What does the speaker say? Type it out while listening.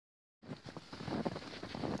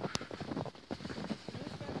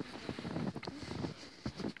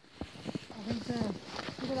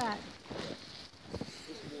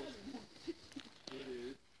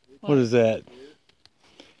What is that?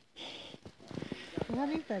 How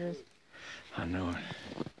deep that is? I know it.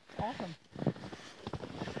 Awesome.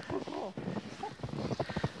 Cool.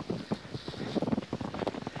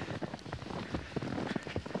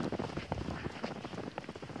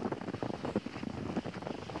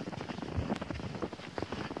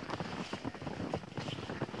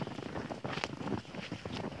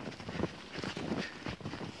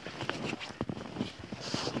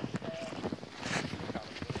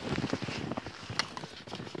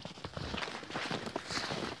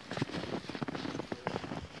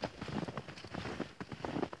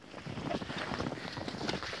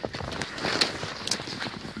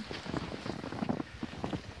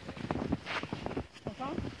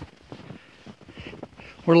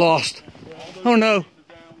 We're lost. Oh no.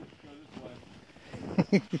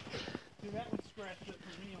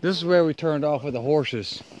 This is where we turned off with the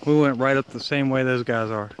horses. We went right up the same way those guys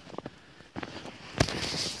are.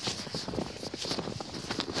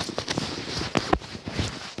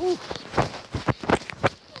 Woo.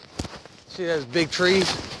 See those big trees?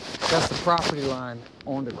 That's the property line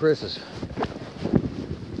onto Chris's.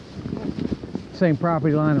 Same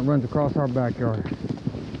property line that runs across our backyard.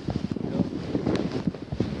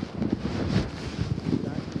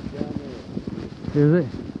 Is it?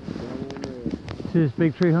 See this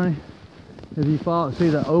big tree, honey? If you follow, see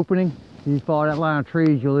the opening? If you follow that line of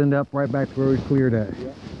trees, you'll end up right back to where we cleared at.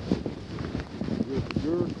 Yeah.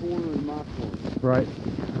 Your corner and my corner. Right.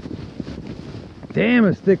 Damn,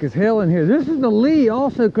 it's thick as hell in here. This is the lee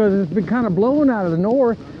also because it's been kind of blowing out of the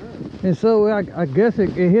north. And so I guess it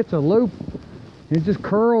hits a loop. It just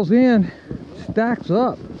curls in, stacks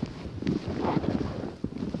up.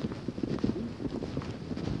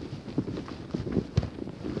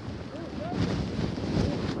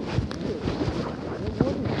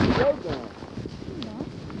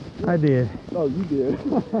 I did. Oh, you did.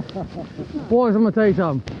 Boys, I'm gonna tell you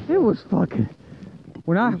something. It was fucking.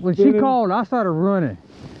 When she called, I started running,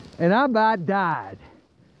 and I about died.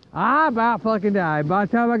 I about fucking died. By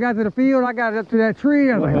the time I got to the field, I got up to that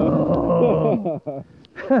tree. I was like, oh.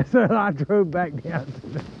 So I drove back down.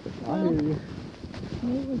 I hear you.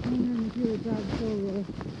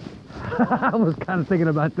 I was kind of thinking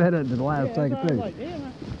about that at the last second I was too. like, damn,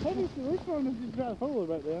 which one did you drive forward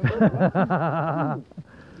right there?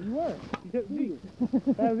 You were. You couldn't see.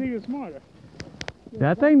 That was even smarter.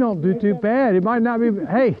 That thing don't do too bad. It might not be.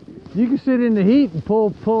 Hey, you can sit in the heat and pull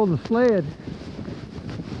the sled.